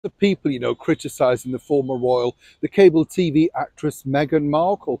The people, criticising the former royal, the cable TV actress Meghan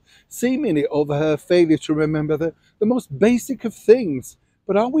Markle, seemingly over her failure to remember the most basic of things.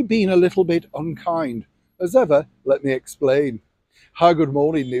 But are we being a little bit unkind? As ever, let me explain. Hi, good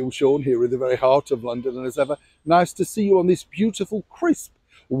morning, Neil Sean here in the very heart of London, and as ever, nice to see you on this beautiful, crisp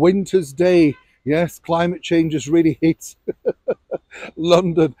winter's day. Yes, climate change has really hit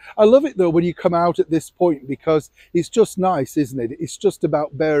London. I love it though when you come out at this point because it's just nice, isn't it? It's just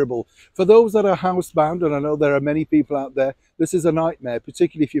about bearable. For those that are housebound, and I know there are many people out there, this is a nightmare,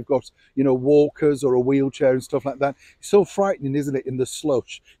 particularly if you've got, walkers or a wheelchair and stuff like that. It's so frightening, isn't it, in the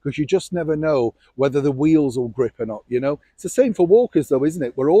slush, because you just never know whether the wheels will grip or not, It's the same for walkers though, isn't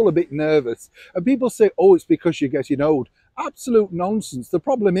it? We're all a bit nervous. And people say, oh, it's because you're getting old. Absolute nonsense. The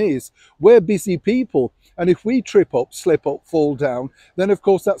problem is we're busy people, and if we trip up, slip up, fall down, then of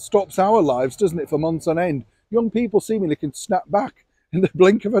course that stops our lives, doesn't it, for months on end. Young people seemingly can snap back in the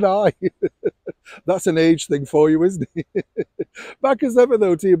blink of an eye. That's an age thing for you, isn't it? Back as ever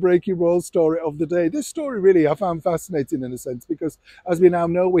though to your breaking royal story of the day. This story really I found fascinating in a sense because, as we now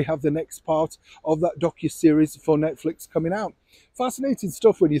know, we have the next part of that docu-series for Netflix coming out. Fascinating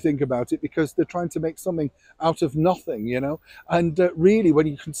stuff when you think about it, because they're trying to make something out of nothing, and really when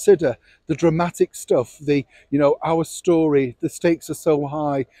you consider the dramatic stuff, our story, the stakes are so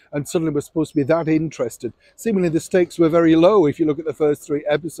high, and suddenly we're supposed to be that interested. Seemingly the stakes were very low. If you look at the first 3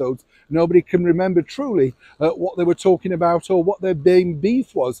 episodes, nobody can remember truly what they were talking about or what their main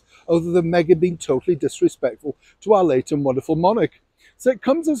beef was, other than Meghan being totally disrespectful to our late and wonderful monarch. So it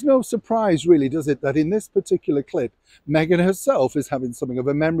comes as no surprise, really, does it, that in this particular clip, Meghan herself is having something of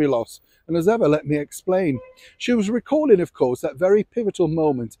a memory loss. And as ever, let me explain. She was recalling, of course, that very pivotal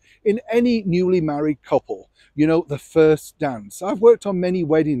moment in any newly married couple, the first dance. I've worked on many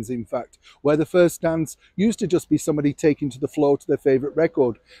weddings, in fact, where the first dance used to just be somebody taking to the floor to their favourite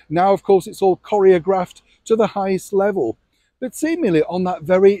record. Now, of course, it's all choreographed to the highest level. But seemingly on that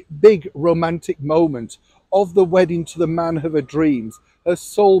very big romantic moment of the wedding to the man of her dreams, her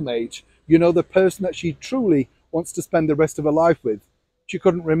soulmate, the person that she truly wants to spend the rest of her life with, she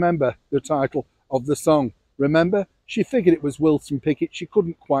couldn't remember the title of the song. Remember? She figured it was Wilson Pickett. She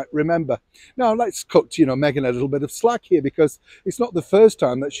couldn't quite remember. Now, let's cut, Meghan a little bit of slack here, because it's not the first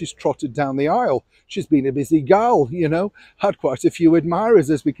time that she's trotted down the aisle. She's been a busy gal, had quite a few admirers,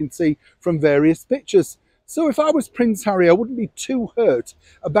 as we can see from various pictures. So if I was Prince Harry, I wouldn't be too hurt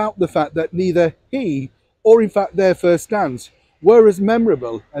about the fact that neither he or in fact their first dance were as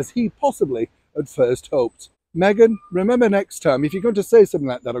memorable as he possibly had first hoped. Meghan, remember next time, if you're going to say something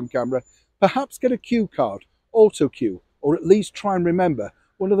like that on camera, perhaps get a cue card, auto cue, or at least try and remember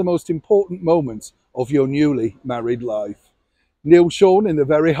one of the most important moments of your newly married life. Neil Sean in the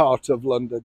very heart of London.